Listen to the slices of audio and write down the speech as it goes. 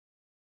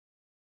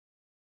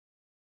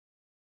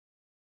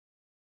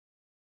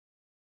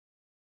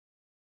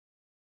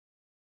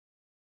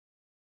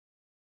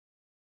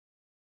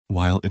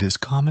While it is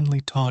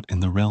commonly taught in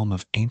the realm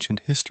of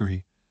ancient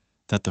history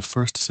that the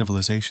first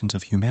civilizations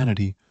of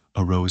humanity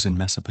arose in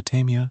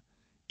Mesopotamia,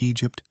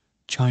 Egypt,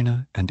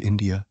 China, and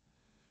India,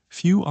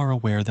 few are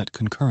aware that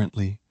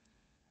concurrently,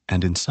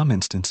 and in some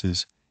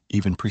instances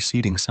even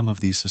preceding some of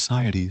these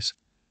societies,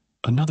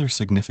 another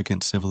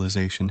significant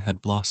civilization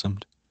had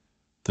blossomed,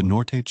 the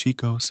Norte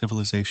Chico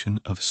Civilization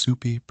of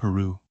Supe,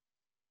 Peru.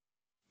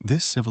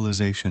 This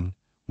civilization,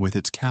 with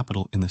its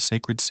capital in the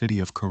sacred city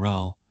of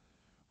Caral,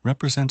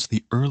 represents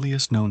the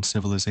earliest known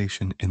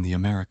civilization in the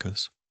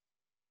Americas.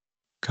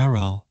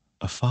 Caral,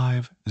 a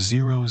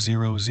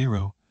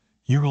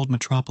 5,000-year-old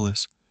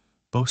metropolis,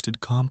 boasted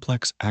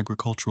complex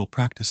agricultural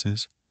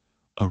practices,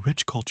 a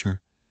rich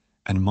culture,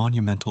 and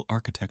monumental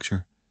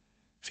architecture,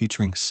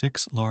 featuring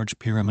 6 large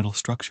pyramidal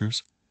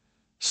structures,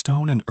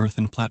 stone and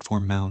earthen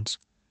platform mounds,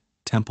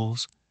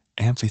 temples,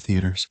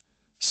 amphitheaters,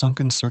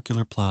 sunken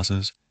circular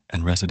plazas,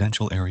 and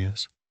residential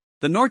areas.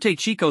 The Norte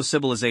Chico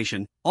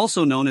Civilization,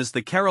 also known as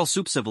the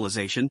Caral-Supe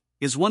Civilization,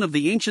 is one of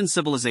the ancient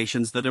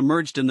civilizations that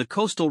emerged in the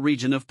coastal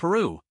region of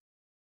Peru.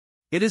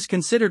 It is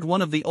considered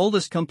one of the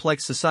oldest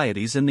complex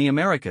societies in the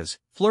Americas,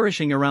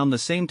 flourishing around the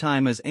same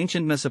time as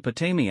ancient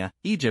Mesopotamia,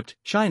 Egypt,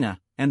 China,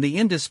 and the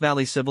Indus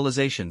Valley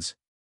civilizations.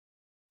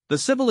 The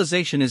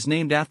civilization is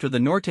named after the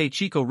Norte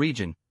Chico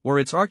region, where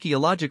its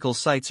archaeological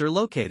sites are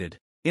located.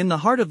 In the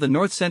heart of the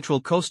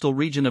north-central coastal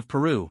region of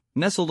Peru,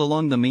 nestled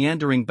along the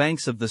meandering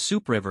banks of the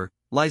Supe River,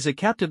 lies a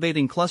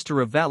captivating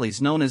cluster of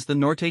valleys known as the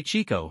Norte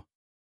Chico.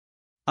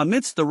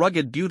 Amidst the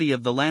rugged beauty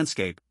of the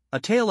landscape, a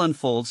tale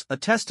unfolds, a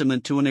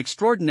testament to an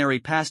extraordinary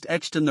past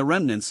etched in the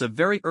remnants of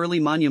very early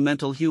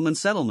monumental human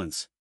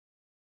settlements.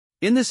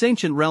 In this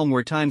ancient realm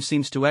where time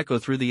seems to echo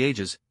through the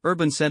ages,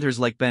 urban centers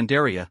like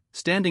Bandaria,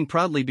 standing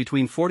proudly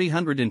between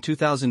 4000 and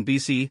 2000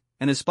 BC,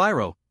 and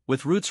Espiro,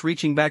 with roots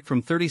reaching back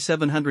from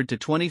 3700 to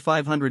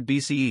 2500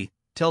 BCE,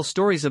 tell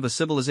stories of a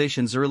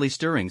civilization's early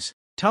stirrings.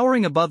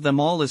 Towering above them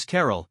all is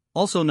Caral,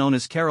 also known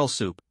as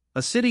Caral-Supe,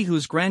 a city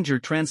whose grandeur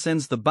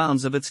transcends the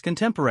bounds of its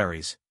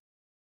contemporaries.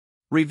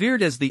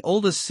 Revered as the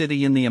oldest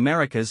city in the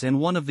Americas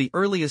and one of the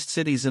earliest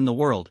cities in the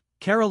world,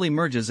 Caral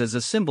emerges as a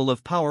symbol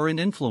of power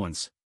and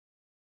influence.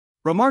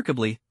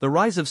 Remarkably, the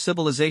rise of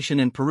civilization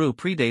in Peru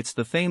predates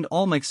the famed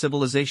Olmec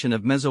civilization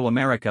of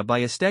Mesoamerica by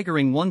a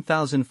staggering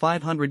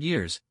 1,500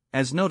 years,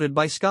 as noted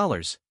by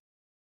scholars.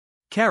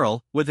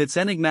 Caral, with its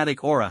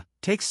enigmatic aura,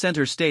 takes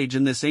center stage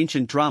in this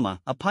ancient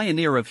drama, a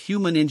pioneer of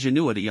human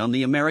ingenuity on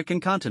the American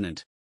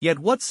continent. Yet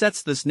what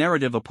sets this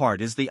narrative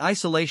apart is the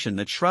isolation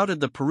that shrouded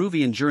the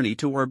Peruvian journey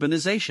to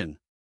urbanization.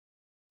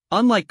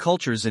 Unlike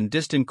cultures in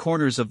distant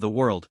corners of the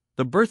world,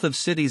 the birth of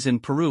cities in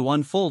Peru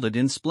unfolded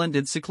in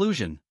splendid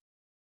seclusion.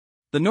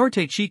 The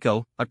Norte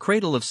Chico, a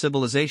cradle of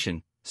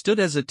civilization, stood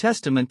as a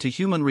testament to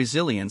human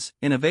resilience,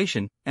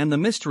 innovation, and the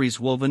mysteries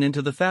woven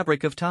into the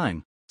fabric of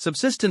time.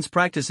 Subsistence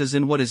practices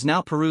in what is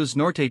now Peru's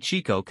Norte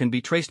Chico can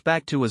be traced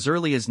back to as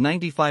early as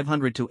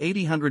 9500 to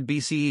 800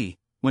 BCE,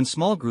 when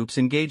small groups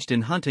engaged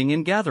in hunting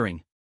and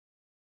gathering.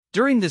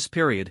 During this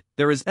period,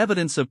 there is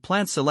evidence of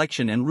plant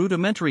selection and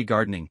rudimentary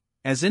gardening,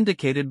 as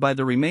indicated by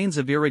the remains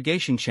of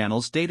irrigation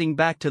channels dating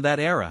back to that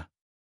era.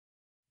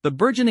 The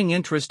burgeoning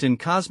interest in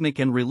cosmic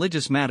and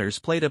religious matters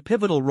played a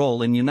pivotal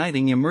role in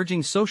uniting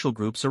emerging social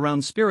groups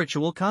around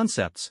spiritual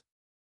concepts.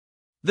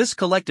 This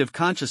collective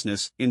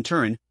consciousness, in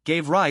turn,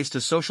 gave rise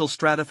to social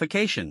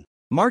stratification,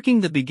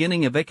 marking the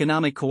beginning of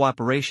economic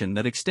cooperation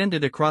that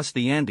extended across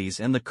the Andes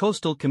and the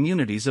coastal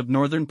communities of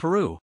northern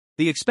Peru.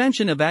 The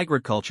expansion of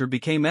agriculture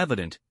became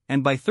evident,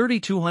 and by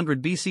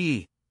 3200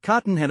 BCE,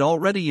 cotton had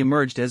already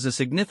emerged as a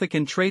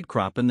significant trade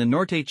crop in the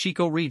Norte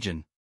Chico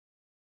region.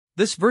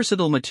 This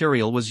versatile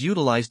material was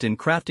utilized in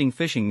crafting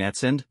fishing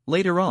nets and,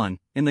 later on,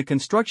 in the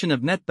construction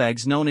of net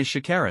bags known as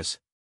chacaras.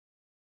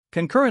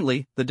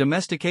 Concurrently, the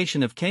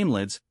domestication of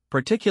camelids,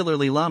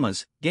 particularly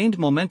llamas, gained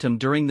momentum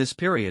during this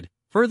period,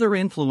 further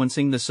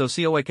influencing the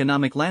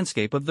socio-economic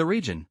landscape of the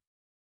region.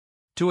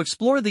 To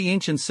explore the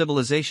ancient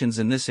civilizations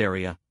in this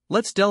area,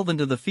 let's delve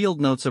into the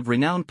field notes of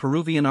renowned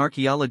Peruvian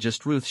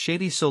archaeologist Ruth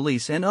Shady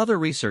Solis and other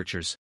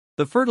researchers.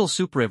 The fertile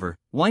Supe River,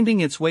 winding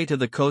its way to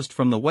the coast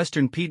from the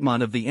western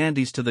Piedmont of the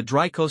Andes to the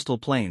dry coastal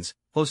plains,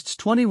 hosts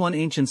 21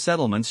 ancient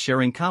settlements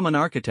sharing common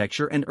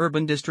architecture and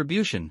urban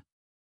distribution.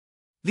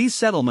 These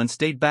settlements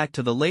date back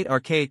to the late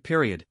Archaic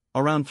period,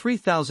 around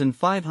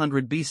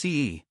 3500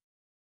 BCE.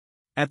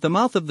 At the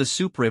mouth of the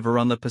Supe River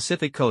on the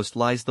Pacific coast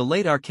lies the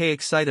late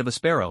Archaic site of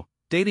Espiro,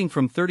 dating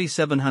from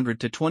 3700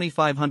 to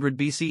 2500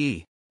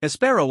 BCE.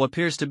 Espiro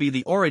appears to be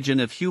the origin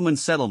of human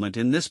settlement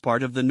in this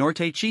part of the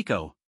Norte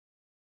Chico.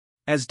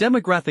 As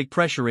demographic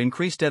pressure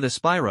increased at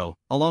Espiro,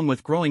 along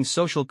with growing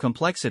social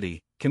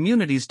complexity,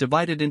 communities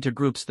divided into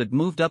groups that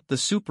moved up the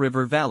Supe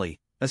River Valley,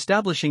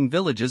 establishing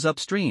villages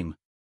upstream.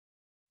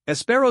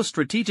 Espiro's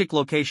strategic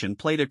location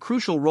played a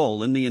crucial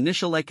role in the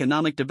initial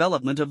economic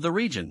development of the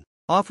region,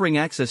 offering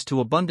access to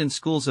abundant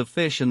schools of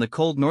fish in the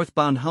cold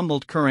northbound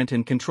Humboldt Current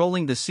and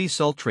controlling the sea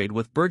salt trade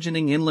with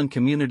burgeoning inland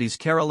communities.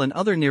 Caral and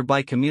other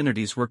nearby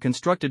communities were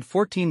constructed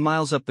 14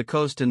 miles up the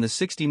coast in the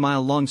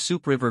 60-mile-long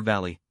Supe River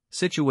Valley,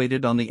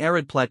 situated on the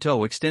arid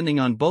plateau extending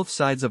on both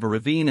sides of a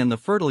ravine and the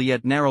fertile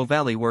yet narrow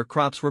valley where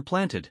crops were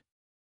planted.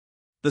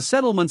 The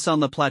settlements on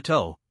the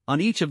plateau, on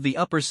each of the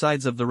upper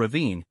sides of the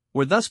ravine,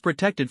 were thus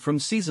protected from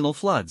seasonal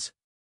floods.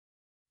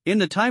 In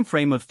the time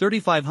frame of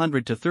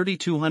 3500 to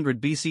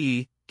 3200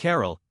 BCE,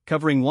 Caral,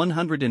 covering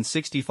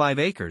 165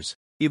 acres,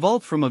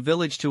 evolved from a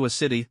village to a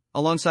city,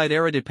 alongside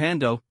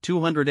Aredipando,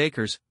 200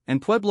 acres,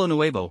 and Pueblo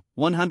Nuevo,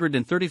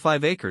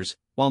 135 acres,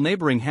 while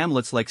neighboring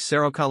hamlets like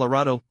Cerro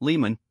Colorado,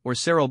 Liman, or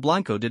Cerro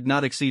Blanco did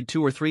not exceed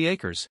 2 or 3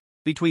 acres.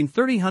 Between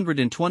 3000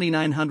 and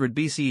 2900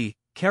 BCE,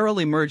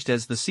 Caral emerged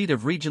as the seat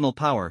of regional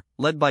power,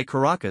 led by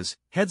Caracas,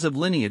 heads of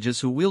lineages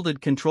who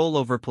wielded control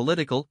over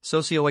political,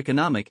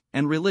 socio-economic,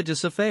 and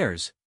religious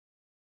affairs.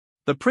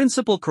 The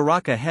principal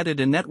Caraca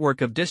headed a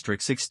network of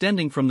districts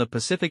extending from the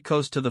Pacific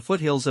coast to the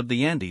foothills of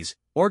the Andes,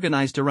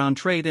 organized around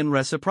trade and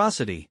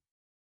reciprocity.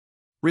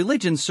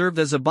 Religion served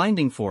as a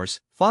binding force,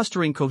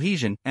 fostering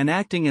cohesion and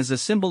acting as a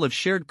symbol of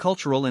shared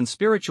cultural and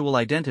spiritual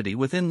identity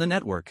within the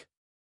network.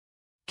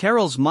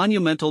 Caral's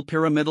monumental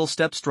pyramidal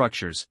step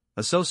structures,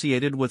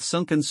 associated with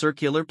sunken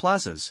circular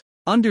plazas,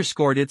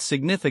 underscored its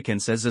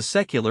significance as a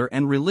secular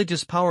and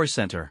religious power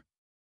center.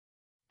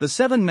 The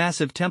 7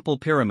 massive temple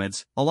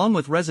pyramids, along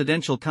with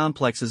residential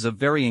complexes of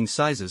varying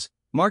sizes,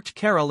 marked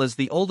Caral as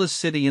the oldest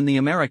city in the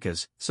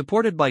Americas,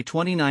 supported by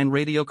 29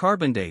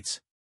 radiocarbon dates.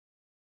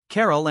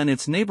 Caral and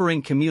its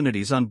neighboring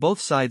communities on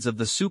both sides of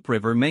the Supe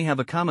River may have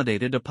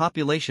accommodated a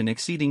population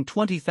exceeding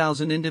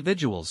 20,000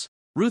 individuals.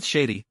 Ruth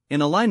Shady, in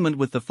alignment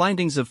with the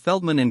findings of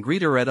Feldman and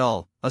Grieder et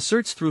al.,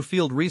 asserts through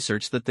field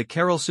research that the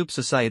Caral-Supe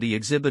society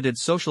exhibited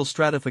social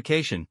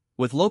stratification,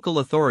 with local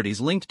authorities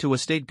linked to a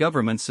state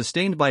government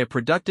sustained by a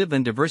productive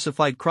and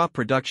diversified crop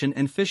production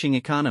and fishing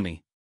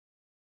economy.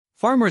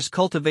 Farmers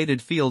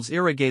cultivated fields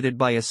irrigated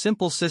by a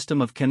simple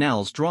system of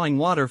canals drawing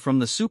water from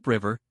the Supe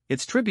River,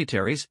 its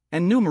tributaries,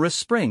 and numerous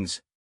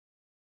springs.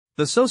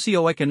 The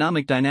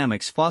socio-economic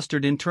dynamics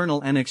fostered internal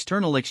and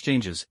external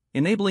exchanges,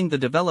 enabling the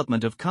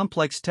development of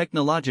complex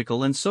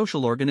technological and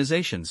social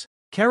organizations.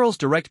 Caral's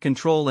direct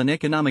control and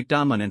economic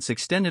dominance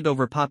extended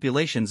over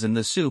populations in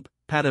the Supe,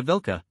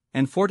 Patavilca,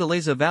 and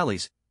Fortaleza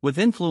valleys, with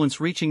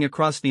influence reaching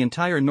across the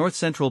entire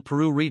north-central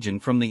Peru region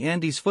from the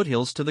Andes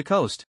foothills to the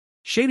coast.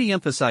 Shady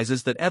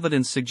emphasizes that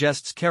evidence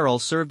suggests Caral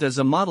served as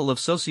a model of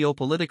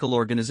socio-political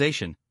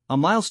organization, a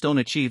milestone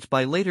achieved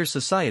by later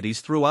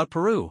societies throughout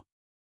Peru.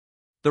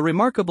 The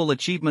remarkable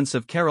achievements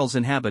of Caral's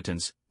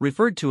inhabitants,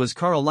 referred to as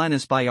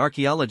Carolinus by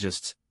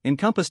archaeologists,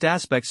 encompassed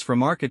aspects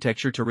from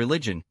architecture to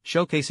religion,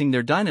 showcasing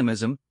their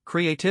dynamism,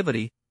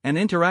 creativity, and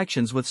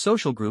interactions with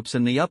social groups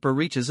in the upper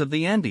reaches of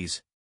the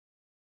Andes.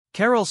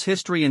 Caral's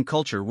history and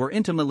culture were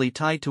intimately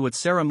tied to its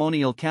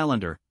ceremonial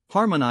calendar,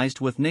 harmonized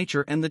with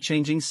nature and the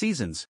changing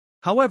seasons.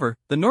 However,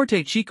 the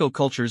Norte Chico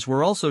cultures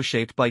were also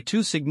shaped by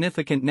 2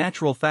 significant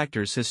natural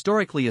factors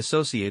historically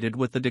associated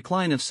with the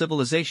decline of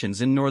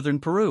civilizations in northern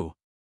Peru.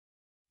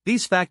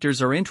 These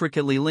factors are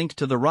intricately linked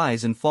to the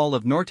rise and fall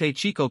of Norte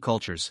Chico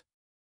cultures.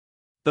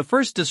 The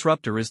first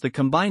disruptor is the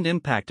combined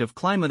impact of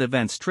climate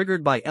events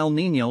triggered by El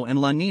Niño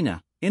and La Niña,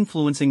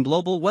 influencing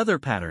global weather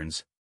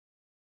patterns.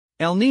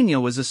 El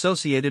Niño is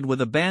associated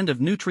with a band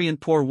of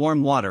nutrient-poor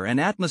warm water and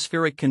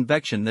atmospheric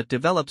convection that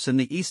develops in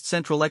the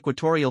east-central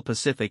equatorial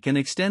Pacific and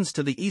extends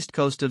to the east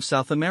coast of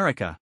South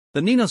America.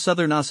 The Niño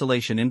Southern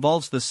Oscillation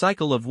involves the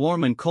cycle of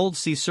warm and cold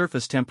sea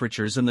surface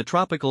temperatures in the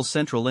tropical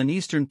central and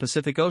eastern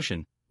Pacific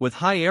Ocean, with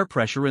high air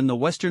pressure in the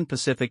western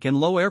Pacific and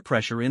low air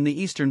pressure in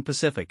the eastern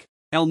Pacific.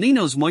 El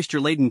Niño's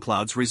moisture-laden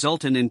clouds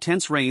result in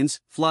intense rains,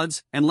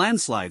 floods, and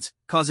landslides,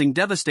 causing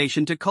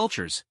devastation to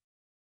cultures.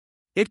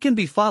 It can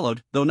be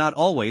followed, though not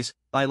always,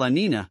 by La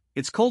Niña,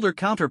 its colder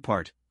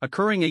counterpart,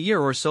 occurring a year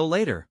or so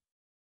later.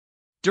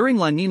 During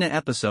La Niña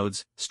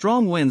episodes,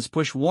 strong winds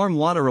push warm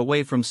water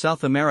away from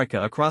South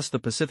America across the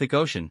Pacific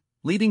Ocean,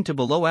 leading to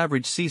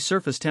below-average sea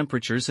surface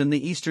temperatures in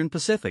the eastern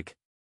Pacific.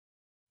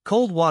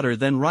 Cold water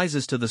then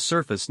rises to the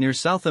surface near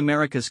South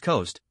America's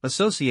coast,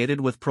 associated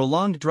with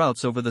prolonged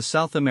droughts over the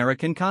South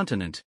American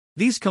continent.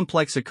 These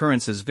complex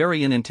occurrences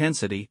vary in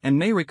intensity and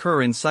may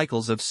recur in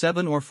cycles of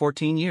 7 or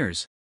 14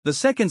 years. The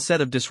second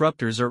set of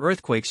disruptors are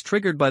earthquakes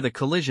triggered by the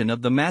collision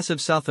of the massive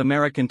South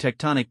American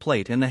tectonic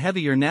plate and the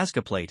heavier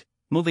Nazca plate,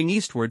 moving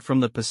eastward from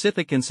the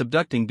Pacific and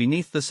subducting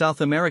beneath the South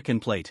American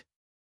plate.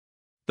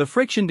 The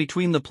friction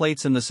between the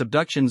plates and the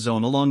subduction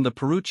zone along the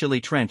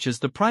Peru-Chile Trench is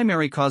the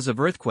primary cause of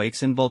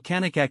earthquakes and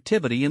volcanic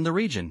activity in the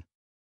region.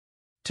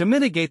 To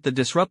mitigate the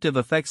disruptive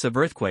effects of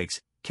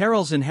earthquakes,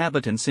 Caral's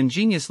inhabitants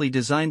ingeniously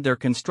designed their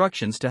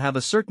constructions to have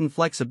a certain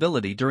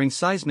flexibility during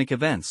seismic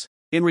events.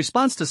 In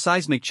response to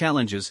seismic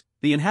challenges,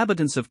 the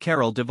inhabitants of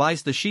Caral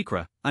devised the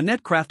shikra, a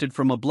net crafted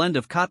from a blend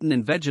of cotton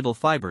and vegetal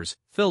fibers,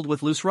 filled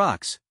with loose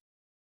rocks.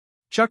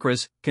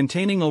 Chukras,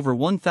 containing over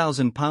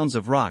 1,000 pounds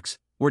of rocks,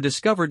 were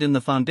discovered in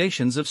the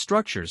foundations of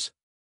structures.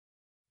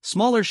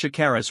 Smaller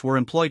shikaras were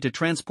employed to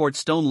transport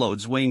stone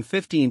loads weighing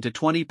 15 to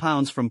 20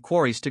 pounds from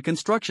quarries to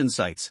construction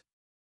sites.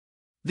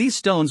 These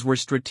stones were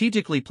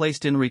strategically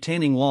placed in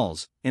retaining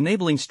walls,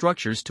 enabling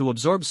structures to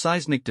absorb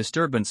seismic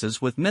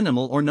disturbances with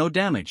minimal or no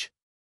damage.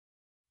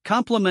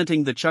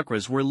 Complementing the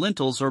chukras were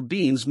lintels or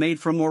beams made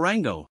from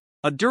morango,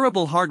 a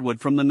durable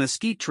hardwood from the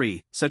mesquite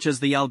tree, such as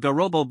the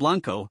algarrobo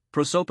blanco,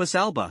 Prosopis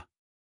alba.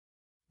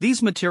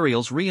 These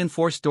materials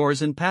reinforced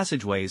doors and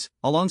passageways,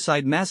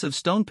 alongside massive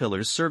stone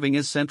pillars serving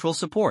as central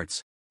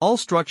supports. All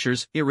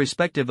structures,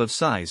 irrespective of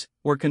size,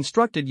 were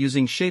constructed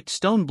using shaped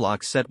stone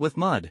blocks set with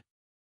mud.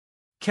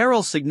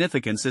 Caral's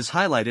significance is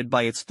highlighted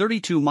by its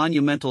 32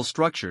 monumental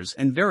structures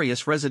and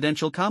various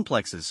residential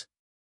complexes.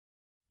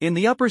 In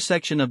the upper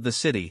section of the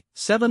city,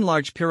 7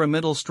 large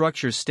pyramidal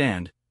structures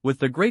stand, with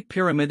the Great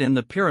Pyramid and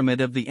the Pyramid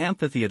of the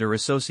Amphitheater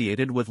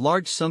associated with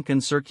large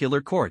sunken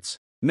circular courts.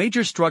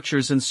 Major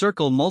structures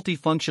encircle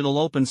multifunctional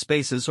open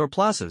spaces or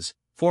plazas,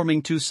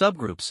 forming 2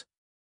 subgroups.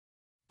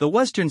 The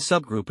western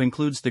subgroup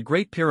includes the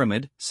Great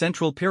Pyramid,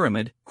 Central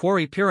Pyramid,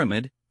 Quarry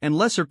Pyramid, and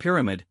Lesser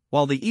Pyramid,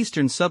 while the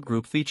eastern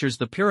subgroup features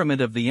the Pyramid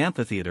of the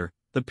Amphitheater,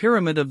 the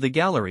Pyramid of the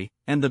Gallery,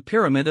 and the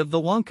Pyramid of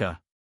the Huanca.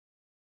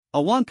 A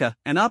huanca,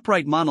 an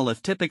upright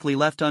monolith typically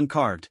left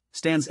uncarved,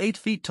 stands 8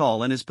 feet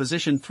tall and is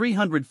positioned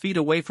 300 feet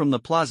away from the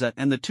plaza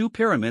and the 2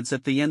 pyramids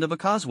at the end of a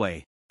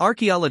causeway.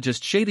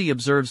 Archaeologist Shady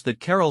observes that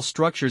Caral's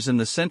structures in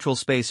the central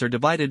space are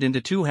divided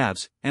into 2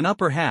 halves, an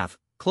upper half,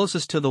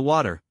 closest to the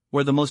water,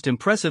 where the most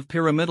impressive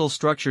pyramidal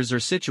structures are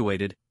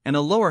situated, and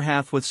a lower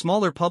half with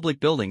smaller public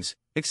buildings,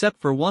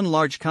 except for one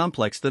large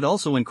complex that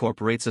also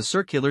incorporates a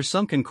circular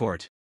sunken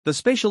court. The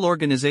spatial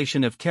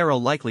organization of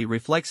Caral likely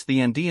reflects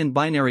the Andean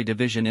binary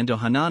division into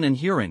Hunan and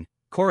Huron,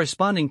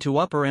 corresponding to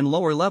upper and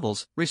lower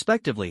levels,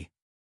 respectively.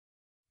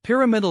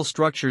 Pyramidal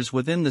structures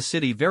within the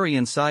city vary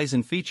in size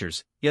and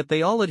features, yet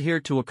they all adhere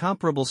to a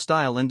comparable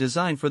style and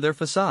design for their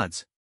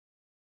facades.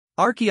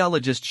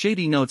 Archaeologist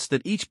Shady notes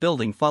that each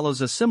building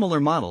follows a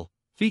similar model,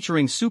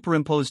 featuring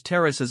superimposed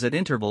terraces at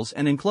intervals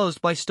and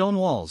enclosed by stone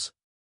walls.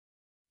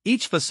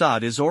 Each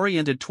facade is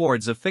oriented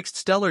towards a fixed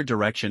stellar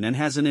direction and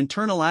has an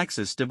internal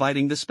axis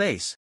dividing the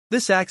space.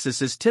 This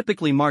axis is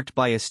typically marked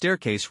by a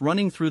staircase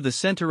running through the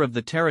center of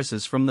the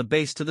terraces from the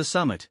base to the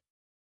summit.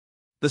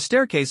 The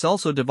staircase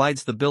also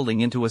divides the building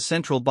into a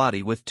central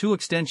body with 2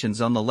 extensions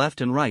on the left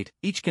and right,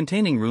 each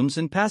containing rooms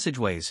and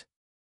passageways.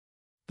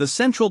 The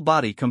central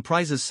body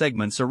comprises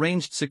segments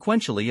arranged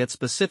sequentially at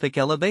specific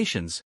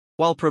elevations.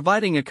 While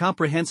providing a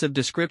comprehensive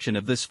description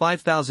of this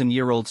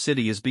 5,000-year-old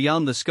city is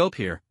beyond the scope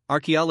here,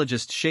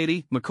 archaeologists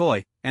Shady,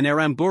 McCoy, and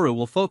Aramburu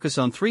will focus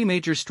on 3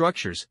 major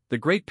structures: the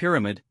Great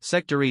Pyramid,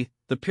 Sector E,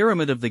 the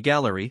Pyramid of the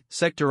Gallery,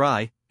 Sector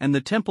I, and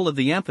the Temple of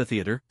the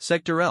Amphitheater,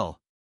 Sector L.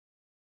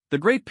 The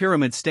Great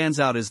Pyramid stands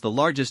out as the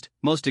largest,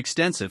 most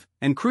extensive,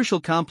 and crucial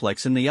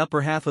complex in the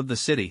upper half of the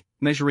city,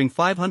 measuring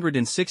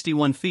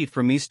 561 feet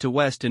from east to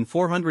west and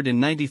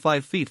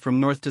 495 feet from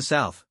north to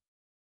south.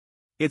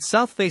 Its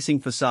south-facing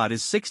facade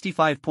is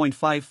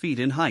 65.5 feet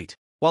in height,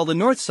 while the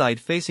north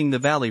side facing the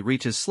valley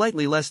reaches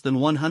slightly less than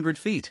 100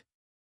 feet.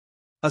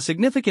 A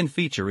significant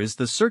feature is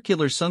the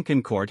circular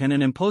sunken court and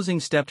an imposing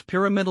stepped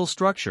pyramidal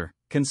structure,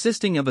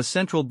 consisting of a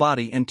central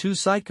body and 2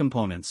 side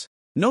components.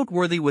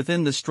 Noteworthy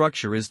within the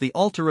structure is the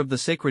altar of the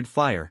sacred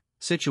fire,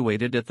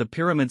 situated at the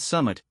pyramid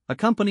summit,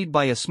 accompanied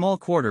by a small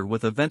quarter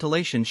with a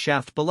ventilation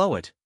shaft below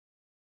it.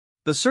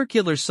 The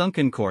circular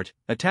sunken court,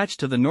 attached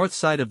to the north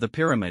side of the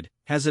pyramid,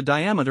 has a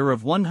diameter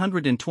of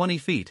 120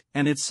 feet,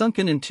 and its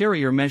sunken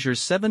interior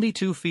measures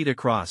 72 feet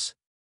across.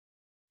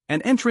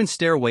 An entrance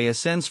stairway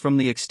ascends from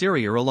the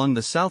exterior along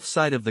the south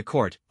side of the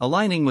court,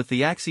 aligning with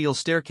the axial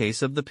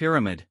staircase of the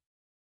pyramid.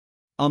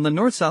 On the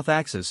north-south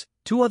axis,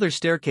 2 other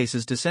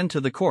staircases descend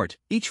to the court,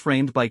 each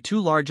framed by 2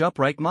 large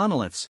upright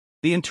monoliths.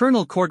 The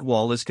internal court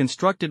wall is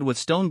constructed with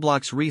stone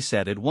blocks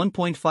reset at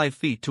 1.5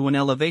 feet to an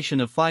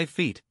elevation of 5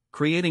 feet,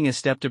 creating a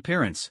stepped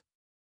appearance.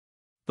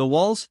 The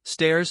walls,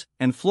 stairs,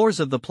 and floors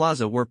of the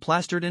plaza were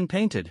plastered and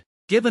painted.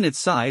 Given its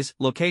size,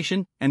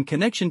 location, and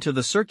connection to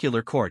the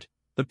circular court,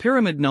 the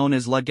pyramid known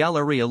as La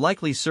Galleria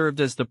likely served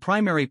as the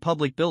primary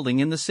public building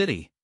in the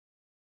city.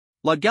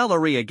 La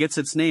Galleria gets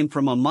its name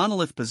from a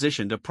monolith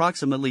positioned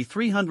approximately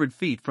 300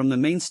 feet from the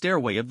main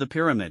stairway of the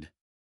pyramid.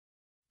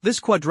 This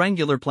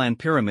quadrangular plan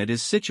pyramid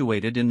is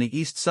situated in the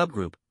east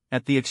subgroup,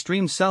 at the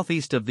extreme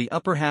southeast of the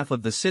upper half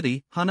of the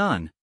city,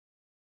 Hunan.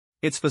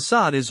 Its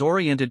facade is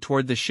oriented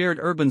toward the shared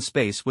urban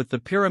space with the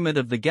Pyramid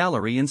of the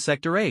Gallery in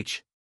Sector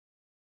H.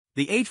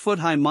 The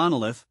 8-foot-high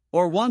monolith,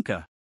 or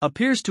huanca,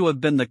 appears to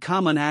have been the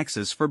common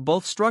axis for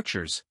both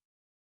structures.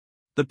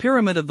 The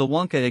Pyramid of the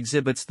Huanca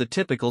exhibits the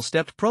typical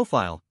stepped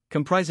profile,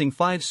 comprising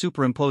 5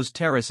 superimposed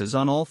terraces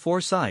on all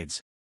 4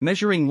 sides.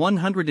 Measuring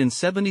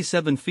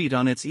 177 feet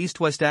on its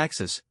east-west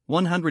axis,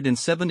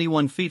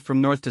 171 feet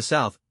from north to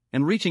south,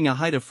 and reaching a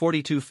height of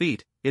 42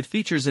 feet, it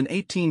features an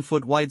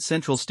 18-foot-wide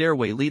central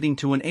stairway leading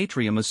to an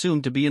atrium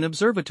assumed to be an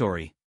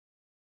observatory.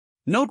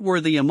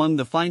 Noteworthy among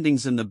the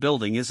findings in the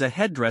building is a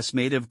headdress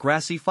made of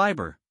grassy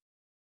fiber.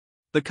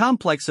 The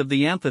complex of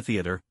the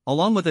amphitheater,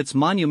 along with its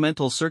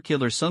monumental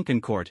circular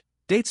sunken court,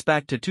 dates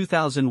back to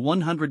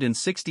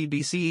 2160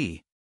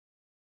 BCE.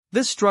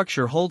 This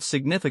structure holds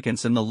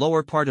significance in the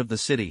lower part of the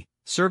city,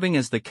 serving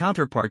as the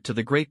counterpart to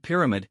the Great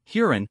Pyramid,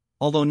 Huron,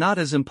 although not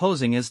as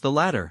imposing as the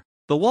latter.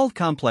 The walled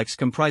complex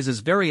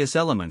comprises various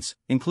elements,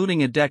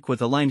 including a deck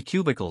with aligned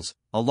cubicles,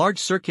 a large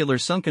circular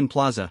sunken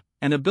plaza,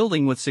 and a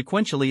building with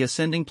sequentially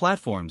ascending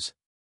platforms.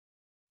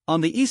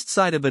 On the east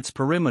side of its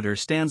perimeter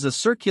stands a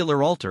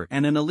circular altar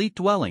and an elite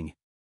dwelling.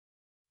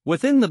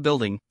 Within the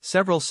building,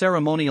 several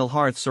ceremonial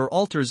hearths or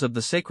altars of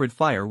the sacred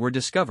fire were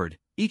discovered,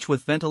 each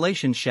with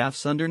ventilation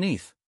shafts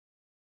underneath.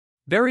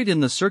 Buried in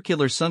the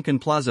circular sunken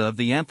plaza of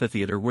the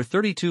amphitheater were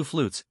 32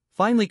 flutes,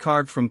 finely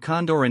carved from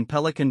condor and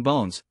pelican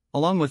bones,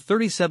 along with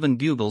 37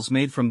 bugles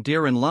made from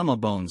deer and llama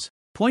bones,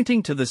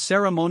 pointing to the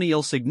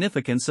ceremonial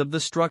significance of the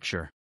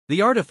structure.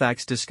 The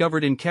artifacts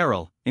discovered in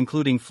Caral,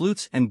 including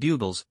flutes and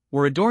bugles,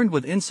 were adorned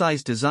with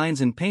incised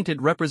designs and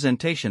painted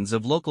representations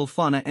of local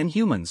fauna and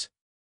humans.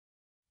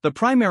 The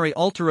primary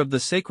altar of the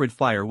sacred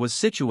fire was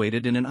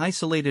situated in an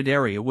isolated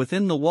area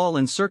within the wall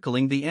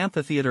encircling the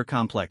amphitheater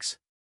complex.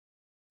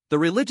 The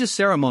religious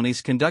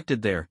ceremonies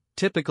conducted there,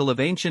 typical of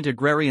ancient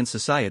agrarian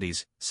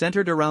societies,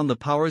 centered around the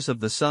powers of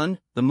the sun,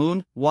 the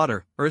moon,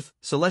 water, earth,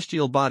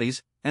 celestial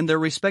bodies, and their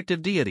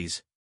respective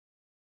deities.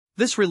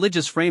 This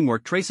religious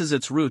framework traces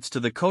its roots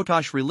to the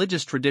Kotosh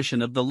religious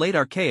tradition of the late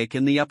Archaic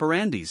in the Upper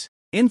Andes,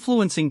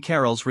 influencing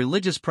Caral's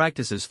religious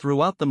practices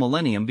throughout the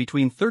millennium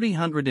between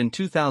 3000 and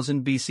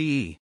 2000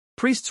 BCE.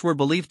 Priests were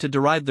believed to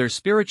derive their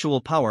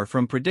spiritual power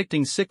from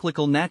predicting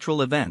cyclical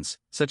natural events,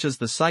 such as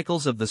the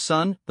cycles of the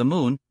sun, the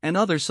moon, and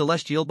other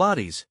celestial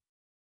bodies.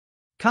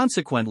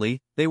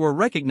 Consequently, they were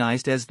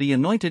recognized as the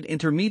anointed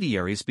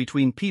intermediaries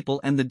between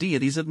people and the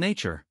deities of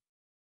nature.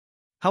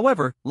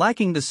 However,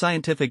 lacking the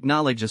scientific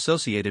knowledge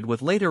associated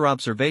with later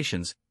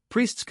observations,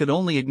 priests could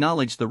only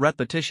acknowledge the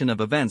repetition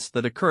of events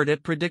that occurred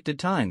at predicted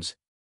times.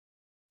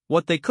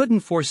 What they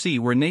couldn't foresee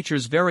were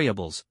nature's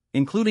variables,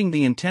 including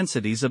the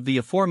intensities of the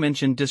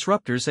aforementioned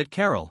disruptors at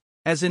Caral.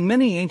 As in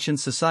many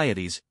ancient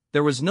societies,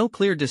 there was no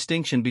clear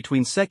distinction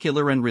between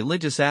secular and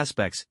religious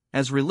aspects,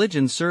 as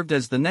religion served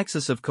as the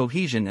nexus of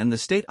cohesion and the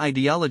state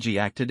ideology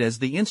acted as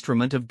the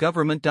instrument of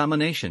government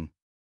domination.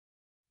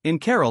 In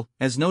Caral,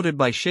 as noted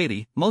by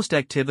Shady, most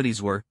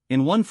activities were,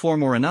 in one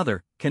form or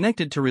another,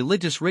 connected to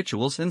religious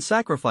rituals and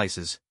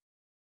sacrifices.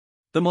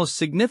 The most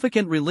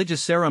significant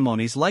religious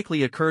ceremonies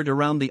likely occurred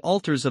around the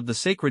altars of the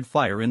sacred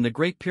fire in the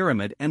Great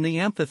Pyramid and the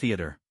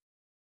amphitheater.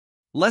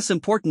 Less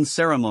important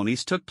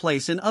ceremonies took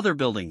place in other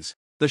buildings.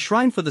 The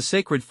shrine for the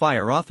sacred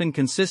fire often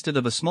consisted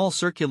of a small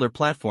circular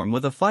platform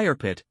with a fire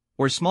pit,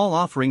 where small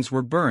offerings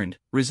were burned,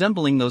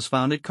 resembling those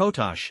found at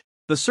Kotosh.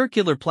 The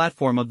circular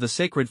platform of the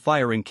sacred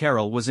fire in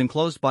Caral was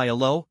enclosed by a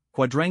low,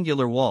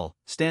 quadrangular wall,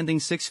 standing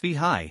 6 feet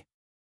high.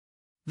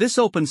 This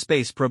open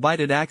space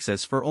provided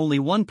access for only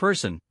one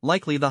person,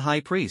 likely the high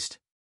priest.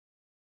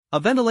 A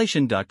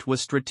ventilation duct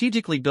was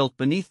strategically built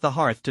beneath the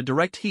hearth to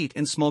direct heat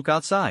and smoke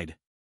outside.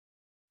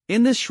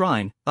 In this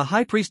shrine, a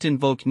high priest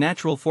invoked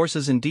natural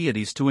forces and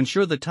deities to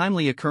ensure the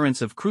timely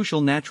occurrence of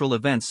crucial natural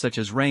events such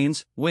as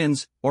rains,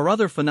 winds, or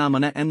other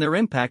phenomena and their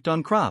impact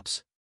on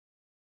crops.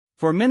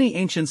 For many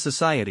ancient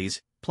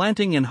societies,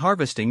 planting and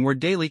harvesting were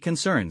daily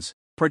concerns,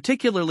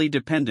 particularly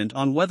dependent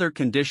on weather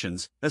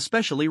conditions,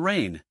 especially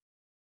rain.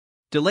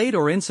 Delayed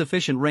or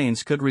insufficient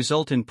rains could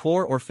result in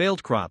poor or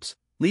failed crops,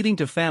 leading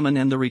to famine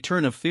and the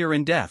return of fear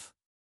and death.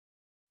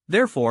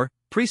 Therefore,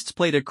 priests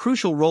played a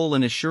crucial role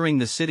in assuring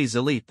the city's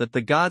elite that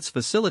the gods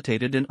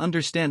facilitated an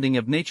understanding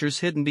of nature's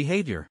hidden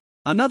behavior.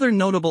 Another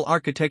notable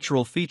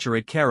architectural feature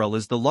at Caral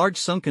is the large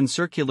sunken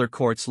circular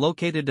courts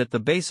located at the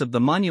base of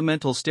the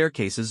monumental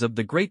staircases of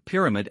the Great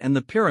Pyramid and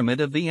the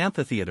Pyramid of the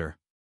Amphitheater.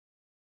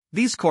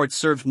 These courts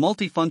served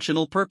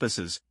multifunctional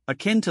purposes,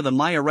 akin to the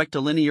Maya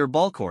rectilinear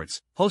ball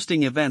courts,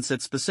 hosting events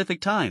at specific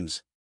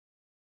times.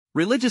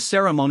 Religious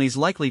ceremonies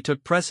likely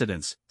took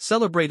precedence,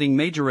 celebrating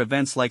major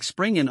events like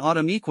spring and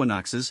autumn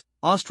equinoxes,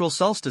 austral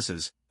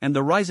solstices, and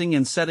the rising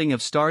and setting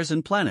of stars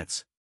and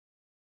planets.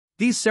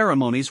 These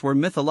ceremonies were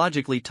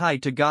mythologically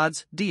tied to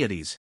gods,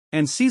 deities,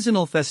 and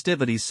seasonal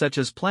festivities such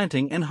as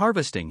planting and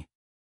harvesting.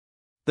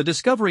 The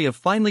discovery of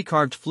finely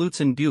carved flutes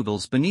and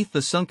bugles beneath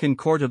the sunken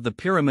court of the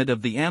Pyramid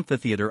of the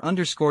Amphitheater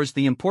underscores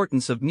the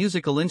importance of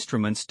musical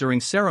instruments during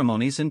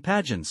ceremonies and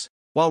pageants.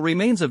 While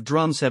remains of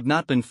drums have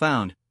not been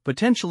found,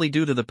 potentially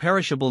due to the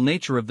perishable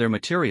nature of their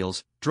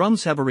materials,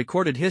 drums have a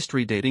recorded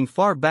history dating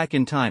far back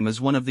in time as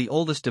one of the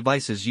oldest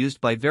devices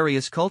used by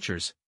various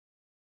cultures.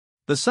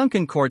 The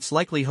sunken courts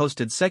likely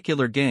hosted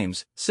secular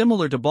games,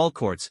 similar to ball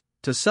courts,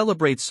 to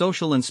celebrate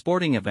social and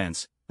sporting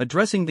events,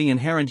 addressing the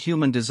inherent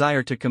human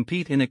desire to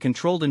compete in a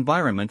controlled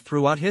environment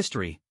throughout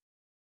history.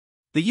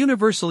 The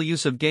universal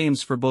use of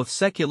games for both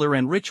secular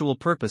and ritual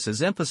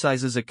purposes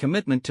emphasizes a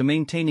commitment to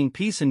maintaining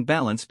peace and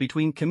balance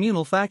between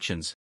communal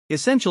factions.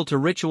 Essential to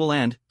ritual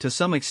and, to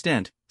some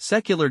extent,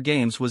 secular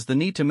games was the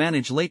need to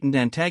manage latent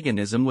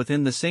antagonism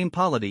within the same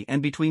polity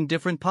and between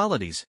different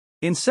polities.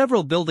 In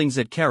several buildings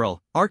at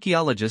Caral,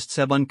 archaeologists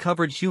have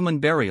uncovered human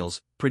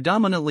burials,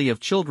 predominantly of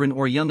children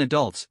or young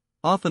adults,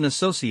 often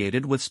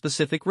associated with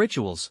specific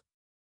rituals.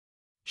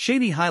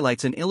 Shady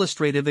highlights an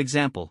illustrative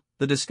example,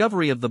 the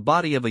discovery of the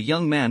body of a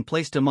young man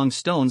placed among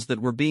stones that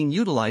were being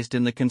utilized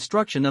in the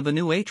construction of a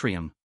new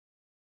atrium.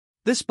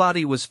 This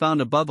body was found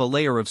above a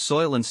layer of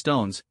soil and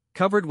stones,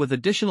 covered with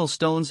additional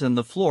stones and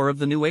the floor of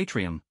the new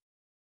atrium.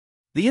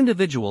 The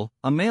individual,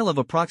 a male of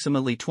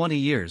approximately 20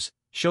 years,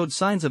 showed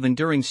signs of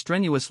enduring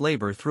strenuous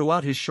labor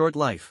throughout his short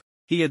life.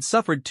 He had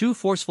suffered 2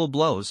 forceful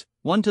blows,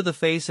 one to the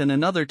face and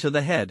another to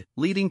the head,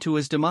 leading to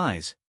his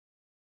demise.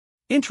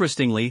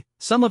 Interestingly,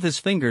 some of his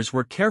fingers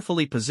were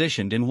carefully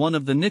positioned in one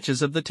of the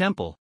niches of the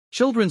temple.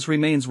 Children's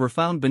remains were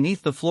found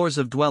beneath the floors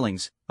of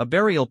dwellings, a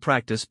burial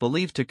practice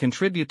believed to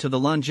contribute to the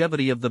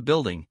longevity of the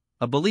building,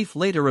 a belief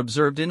later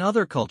observed in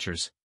other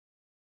cultures.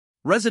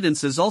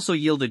 Residences also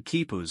yielded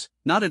quipus,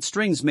 knotted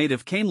strings made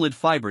of camelid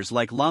fibers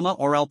like llama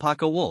or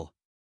alpaca wool.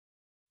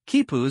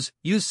 Quipus,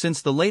 used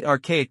since the late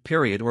Archaic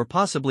period or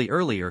possibly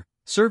earlier,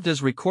 served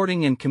as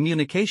recording and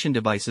communication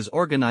devices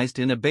organized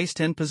in a base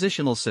 10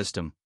 positional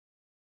system.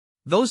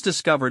 Those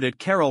discovered at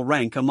Caral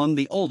rank among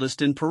the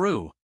oldest in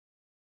Peru.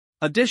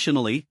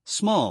 Additionally,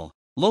 small,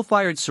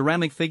 low-fired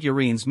ceramic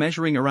figurines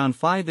measuring around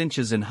 5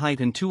 inches in height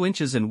and 2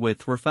 inches in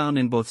width were found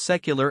in both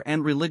secular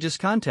and religious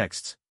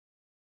contexts.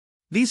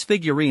 These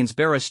figurines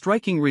bear a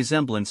striking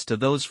resemblance to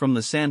those from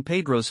the San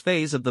Pedro's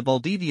phase of the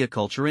Valdivia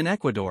culture in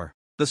Ecuador.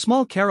 The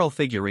small Caral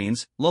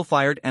figurines,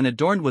 low-fired and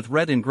adorned with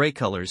red and gray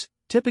colors,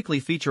 typically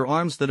feature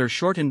arms that are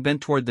short and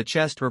bent toward the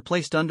chest or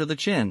placed under the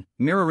chin,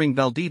 mirroring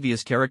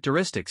Valdivia's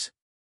characteristics.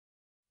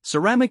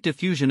 Ceramic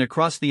diffusion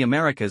across the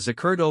Americas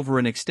occurred over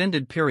an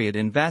extended period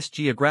in vast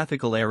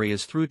geographical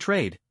areas through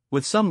trade,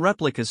 with some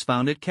replicas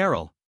found at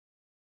Caral.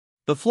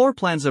 The floor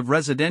plans of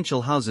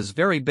residential houses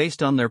vary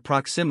based on their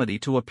proximity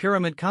to a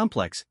pyramid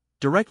complex,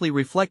 directly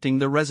reflecting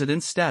the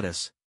resident's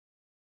status.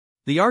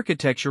 The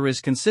architecture is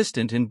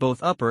consistent in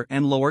both Upper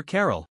and Lower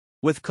Caral,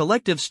 with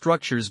collective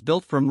structures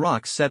built from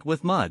rocks set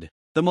with mud.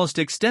 The most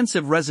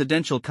extensive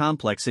residential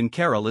complex in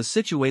Caral is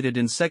situated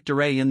in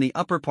Sector A in the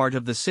upper part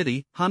of the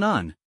city,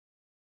 Hanan.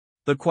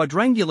 The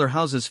quadrangular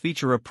houses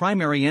feature a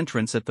primary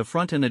entrance at the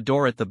front and a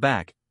door at the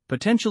back,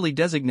 potentially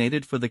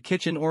designated for the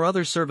kitchen or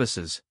other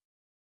services.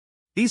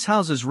 These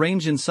houses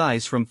range in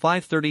size from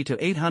 530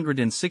 to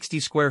 860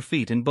 square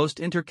feet and boast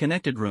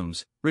interconnected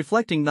rooms,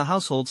 reflecting the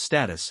household's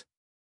status.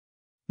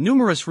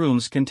 Numerous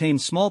rooms contain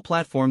small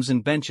platforms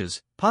and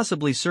benches,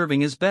 possibly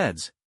serving as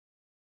beds.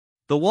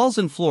 The walls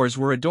and floors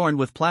were adorned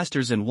with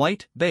plasters in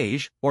white,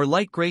 beige, or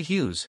light gray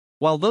hues,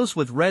 while those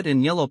with red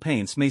and yellow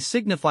paints may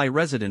signify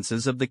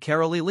residences of the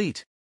Caral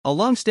elite. A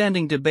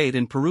long-standing debate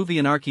in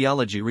Peruvian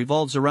archaeology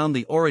revolves around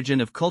the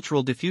origin of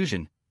cultural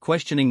diffusion,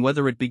 questioning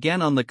whether it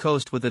began on the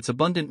coast with its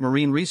abundant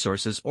marine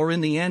resources or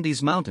in the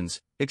Andes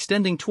Mountains,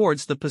 extending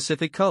towards the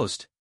Pacific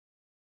coast.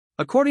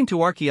 According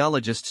to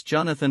archaeologists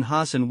Jonathan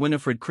Haas and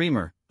Winifred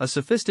Creamer, a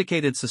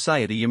sophisticated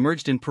society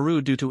emerged in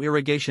Peru due to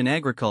irrigation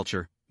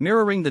agriculture,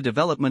 mirroring the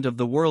development of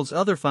the world's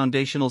other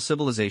foundational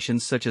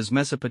civilizations such as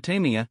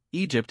Mesopotamia,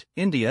 Egypt,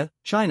 India,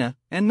 China,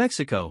 and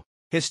Mexico.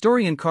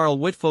 Historian Carl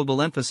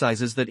Wittfogel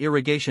emphasizes that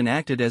irrigation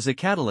acted as a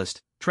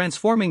catalyst,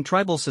 transforming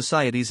tribal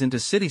societies into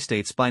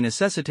city-states by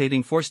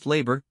necessitating forced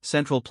labor,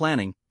 central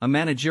planning, a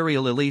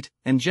managerial elite,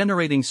 and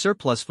generating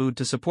surplus food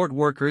to support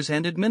workers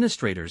and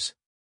administrators.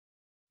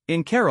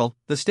 In Caral,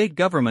 the state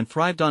government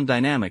thrived on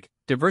dynamic,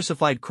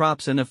 diversified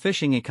crops and a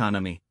fishing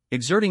economy,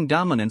 exerting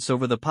dominance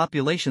over the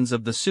populations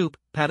of the Supe,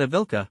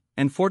 Patavilca,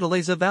 and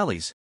Fortaleza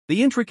valleys.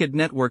 The intricate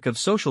network of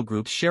social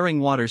groups sharing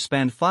water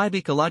spanned 5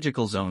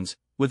 ecological zones,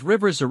 with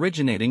rivers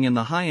originating in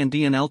the high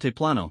Andean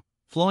Altiplano,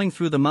 flowing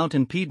through the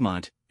mountain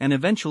Piedmont, and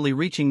eventually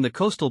reaching the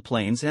coastal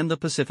plains and the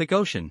Pacific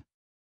Ocean.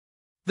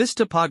 This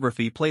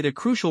topography played a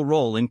crucial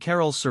role in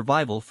Caral's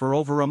survival for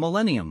over a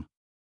millennium.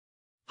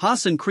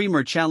 Haas and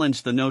Creamer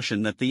challenged the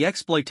notion that the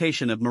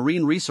exploitation of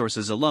marine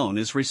resources alone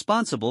is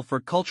responsible for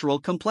cultural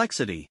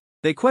complexity.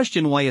 They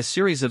question why a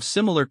series of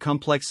similar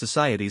complex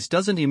societies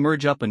doesn't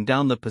emerge up and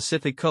down the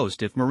Pacific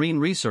coast if marine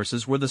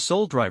resources were the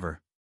sole driver.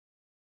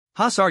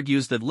 Haas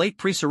argues that late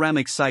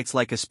pre-ceramic sites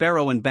like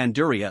Espero and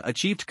Banduria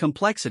achieved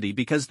complexity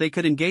because they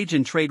could engage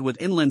in trade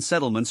with inland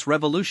settlements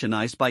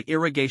revolutionized by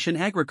irrigation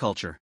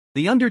agriculture.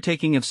 The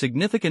undertaking of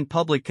significant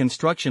public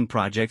construction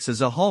projects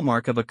is a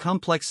hallmark of a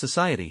complex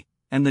society,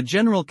 and the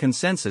general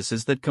consensus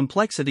is that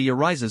complexity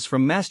arises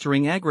from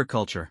mastering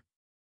agriculture.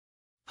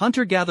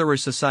 Hunter-gatherer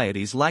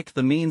societies lacked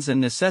the means and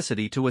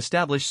necessity to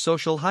establish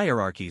social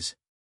hierarchies.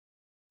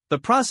 The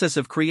process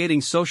of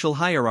creating social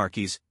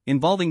hierarchies,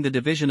 involving the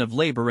division of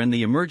labor and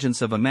the emergence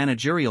of a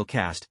managerial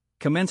caste,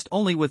 commenced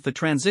only with the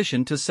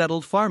transition to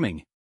settled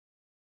farming.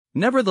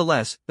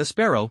 Nevertheless,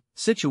 Espero,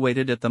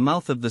 situated at the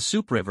mouth of the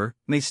Supe River,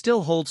 may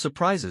still hold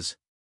surprises.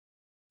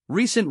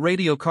 Recent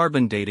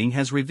radiocarbon dating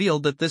has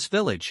revealed that this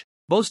village,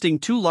 boasting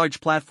 2 large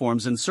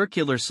platforms and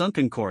circular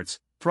sunken courts,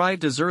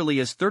 thrived as early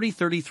as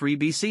 3033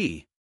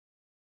 BC.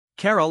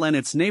 Caral and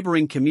its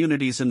neighboring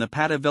communities in the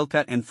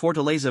Patavilca and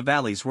Fortaleza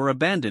valleys were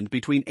abandoned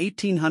between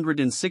 1800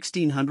 and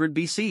 1600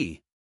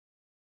 BC.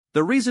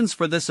 The reasons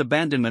for this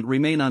abandonment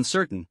remain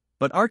uncertain,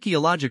 but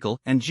archaeological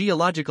and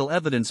geological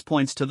evidence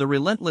points to the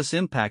relentless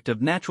impact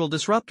of natural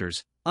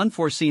disruptors,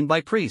 unforeseen by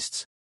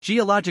priests.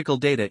 Geological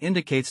data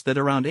indicates that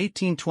around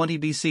 1820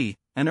 BC,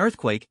 an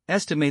earthquake,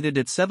 estimated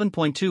at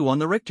 7.2 on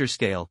the Richter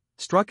scale,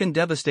 struck and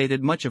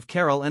devastated much of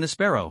Caral and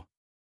Espero.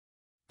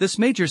 This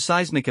major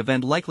seismic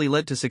event likely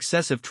led to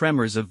successive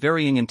tremors of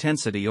varying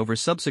intensity over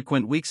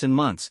subsequent weeks and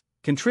months,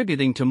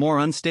 contributing to more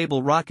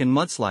unstable rock and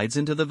mudslides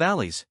into the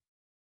valleys.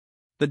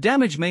 The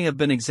damage may have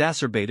been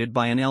exacerbated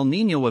by an El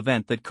Niño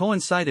event that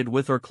coincided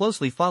with or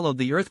closely followed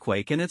the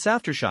earthquake and its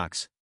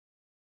aftershocks.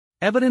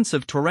 Evidence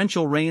of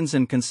torrential rains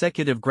and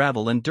consecutive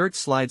gravel and dirt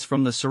slides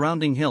from the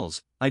surrounding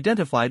hills,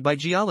 identified by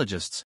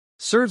geologists,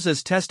 serves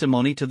as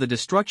testimony to the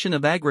destruction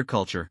of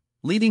agriculture,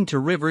 leading to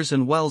rivers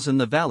and wells in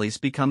the valleys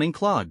becoming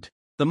clogged.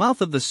 The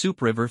mouth of the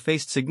Supe River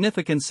faced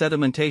significant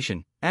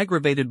sedimentation,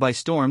 aggravated by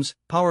storms,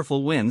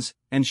 powerful winds,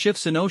 and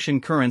shifts in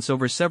ocean currents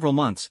over several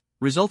months,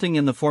 resulting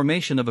in the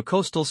formation of a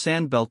coastal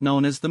sandbelt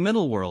known as the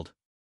Middle World.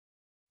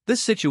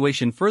 This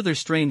situation further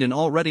strained an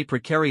already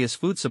precarious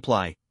food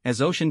supply,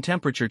 as ocean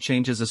temperature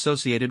changes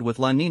associated with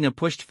La Niña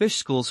pushed fish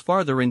schools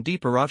farther and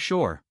deeper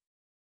offshore.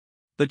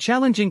 The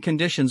challenging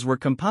conditions were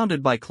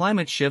compounded by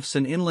climate shifts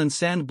and inland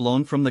sand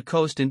blown from the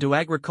coast into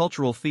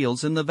agricultural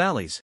fields in the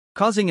valleys,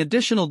 causing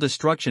additional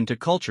destruction to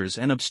cultures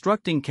and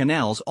obstructing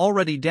canals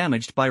already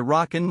damaged by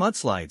rock and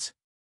mudslides.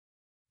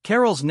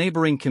 Caral's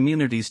neighboring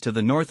communities to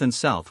the north and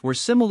south were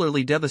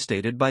similarly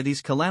devastated by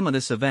these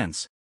calamitous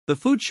events. The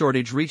food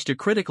shortage reached a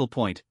critical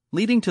point,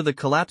 leading to the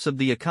collapse of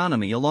the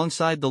economy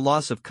alongside the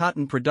loss of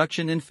cotton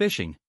production and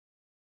fishing.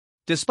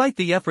 Despite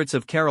the efforts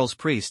of Caral's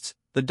priests,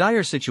 the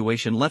dire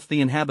situation left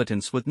the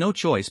inhabitants with no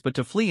choice but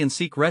to flee and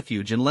seek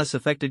refuge in less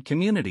affected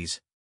communities.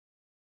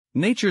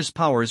 Nature's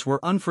powers were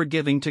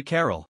unforgiving to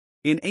Caral.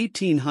 In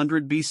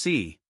 1800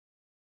 BC.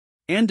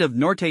 End of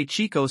Norte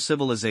Chico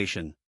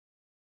Civilization.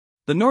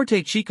 The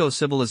Norte Chico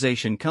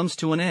Civilization comes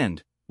to an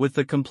end, with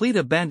the complete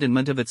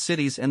abandonment of its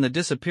cities and the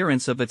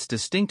disappearance of its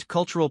distinct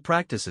cultural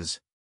practices.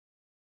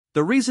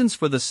 The reasons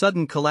for the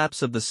sudden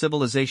collapse of the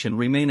civilization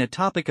remain a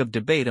topic of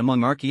debate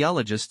among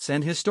archaeologists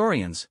and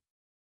historians.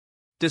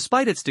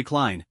 Despite its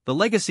decline, the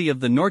legacy of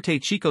the Norte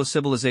Chico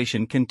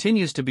Civilization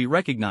continues to be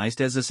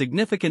recognized as a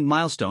significant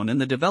milestone in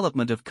the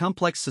development of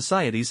complex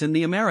societies in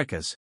the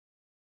Americas.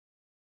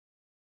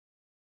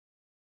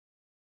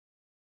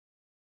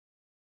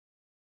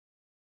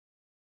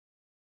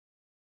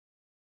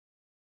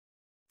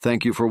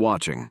 Thank you for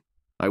watching.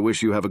 I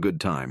wish you have a good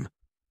time.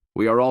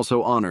 We are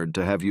also honored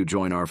to have you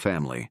join our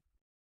family.